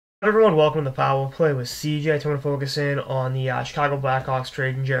Everyone, welcome to the Power Play with CJ. I'm going to focus in on the Chicago Blackhawks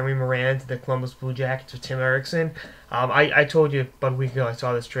trading Jeremy Morin to the Columbus Blue Jackets with Tim Erickson. I told you about a week ago I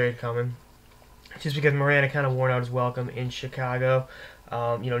saw this trade coming, just because Morin had kind of worn out his welcome in Chicago.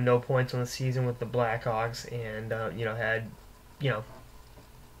 No points on the season with the Blackhawks, and had you know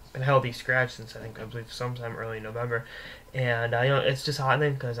been a healthy scratch since I believe sometime early November. And it's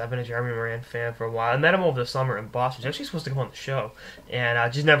disheartening because I've been a Jeremy Morin fan for a while. I met him over the summer in Boston. He's actually supposed to come on the show,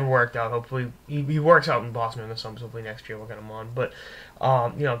 and just never worked out. Hopefully, he works out in Boston in the summer. So hopefully next year we'll get him on. But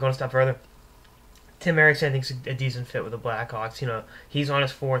going a step further, Tim Erickson, I think, is a decent fit with the Blackhawks. He's on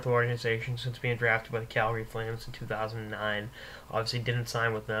his fourth organization since being drafted by the Calgary Flames in 2009. Obviously, didn't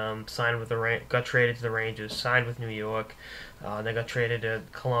sign with them. Signed with got traded to the Rangers. Signed with New York. They got traded to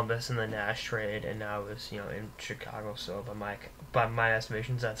Columbus in the Nash trade, and now is in Chicago. So by my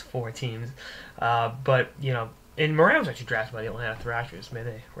estimations, that's four teams. And Morin was actually drafted by the Atlanta Thrashers. May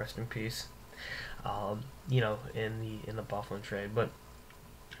they rest in peace. In the Buffalo trade, but.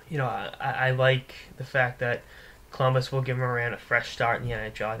 I like the fact that Columbus will give Morin a fresh start in the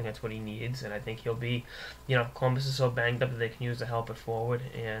NHL. I think that's what he needs, and I think he'll be, Columbus is so banged up that they can use the help it forward,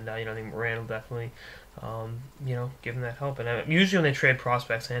 and I think Morin will definitely, give him that help. And usually when they trade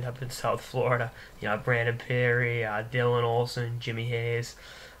prospects, they end up in South Florida. Brandon Perry, Dylan Olsen, Jimmy Hayes,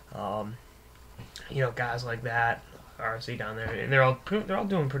 guys like that. RC down there, and they're all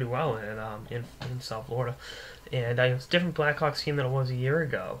doing pretty well in South Florida. And it's a different Blackhawks team than it was a year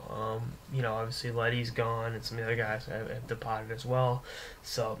ago. Obviously Leddy's gone, and some of the other guys have departed as well.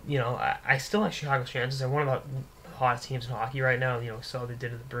 So I still like Chicago's chances. They're one of the hottest teams in hockey right now. Saw what they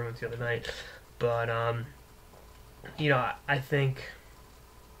did to the Bruins the other night, but I think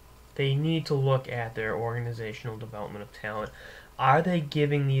they need to look at their organizational development of talent. Are they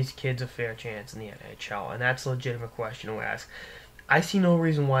giving these kids a fair chance in the NHL? And that's a legitimate question to ask. I see no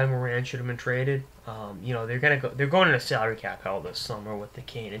reason why Morin should have been traded. They're going in a salary cap hell this summer with the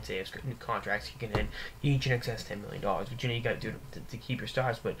Kane and Taves new contracts kicking in, each in excess $10 million, which you got to do to keep your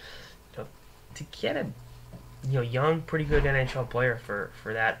stars. But to get a young, pretty good NHL player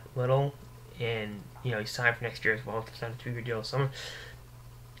for that little, and he's signed for next year as well. He's signed a 2-year deal this summer.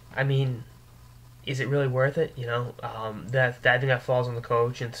 I mean, is it really worth it? I think that falls on the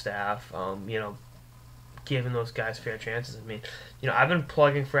coach and staff. Giving those guys fair chances. I've been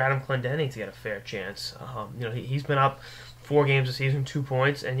plugging for Adam Clendenny to get a fair chance. He's been up 4 games this season, 2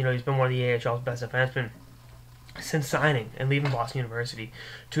 points, and he's been one of the AHL's best defensemen since signing and leaving Boston University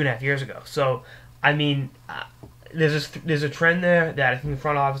 2.5 years ago. So, there's a trend there that I think the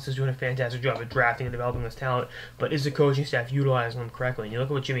front office is doing a fantastic job of drafting and developing this talent, but is the coaching staff utilizing them correctly? And you look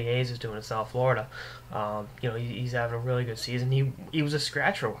at what Jimmy Hayes is doing in South Florida. He's having a really good season. He was a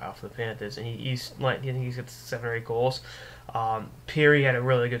scratch for a while for the Panthers, and I think he's got 7 or 8 goals. Peary had a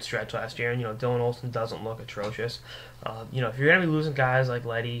really good stretch last year, and Dylan Olsen doesn't look atrocious. If you're going to be losing guys like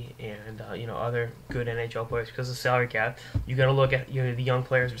Leddy and other good NHL players because of the salary cap, you got to look at the young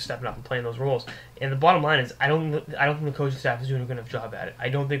players who are stepping up and playing those roles. And the bottom line is, I don't think the coaching staff is doing a good enough job at it. I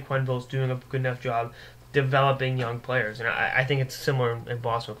don't think Quenneville's doing a good enough job developing young players, and I think it's similar in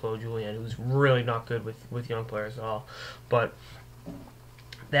Boston with Claude Julien, who's really not good with young players at all. But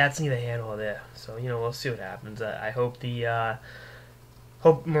that's neither here nor there. So we'll see what happens. I hope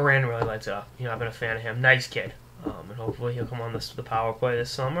hope Morin really lights it up. I've been a fan of him. Nice kid. And hopefully he'll come on the power play this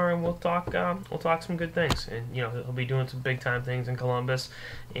summer, and we'll talk some good things. And he'll be doing some big time things in Columbus,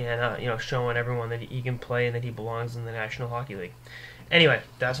 and showing everyone that he can play and that he belongs in the National Hockey League. Anyway,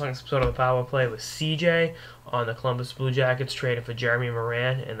 that's on this episode of the Power Play with CJ on the Columbus Blue Jackets trading for Jeremy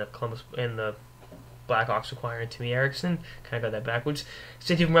Morin and the Blackhawks acquiring Timmy Erickson. Kind of got that backwards.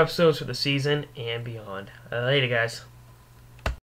 Stay tuned for more episodes for the season and beyond. Later, guys.